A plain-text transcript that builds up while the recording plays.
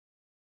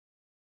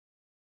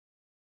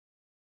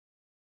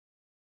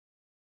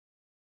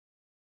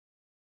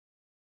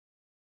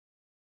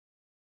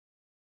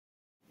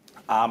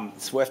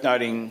It's worth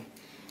noting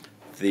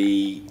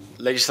the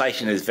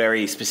legislation is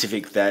very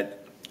specific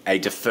that a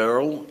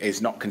deferral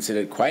is not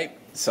considered quape.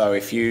 So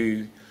if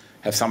you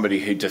have somebody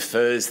who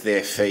defers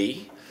their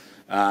fee,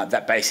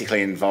 that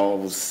basically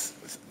involves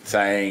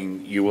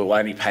saying you will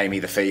only pay me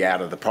the fee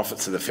out of the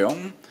profits of the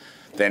film,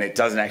 then it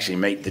doesn't actually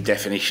meet the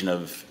definition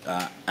of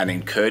an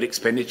incurred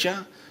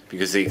expenditure,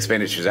 because the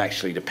expenditure is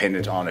actually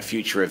dependent on a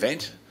future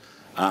event.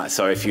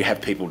 So if you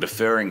have people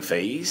deferring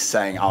fees,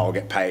 saying, oh, I'll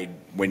get paid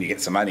when you get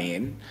some money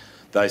in,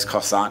 those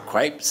costs aren't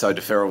quape. So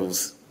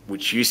deferrals,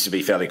 which used to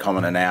be fairly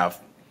common, are now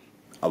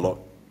a lot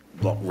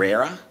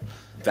rarer.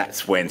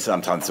 That's when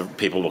sometimes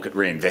people look at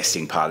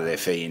reinvesting part of their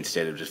fee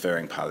instead of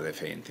deferring part of their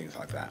fee and things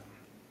like that.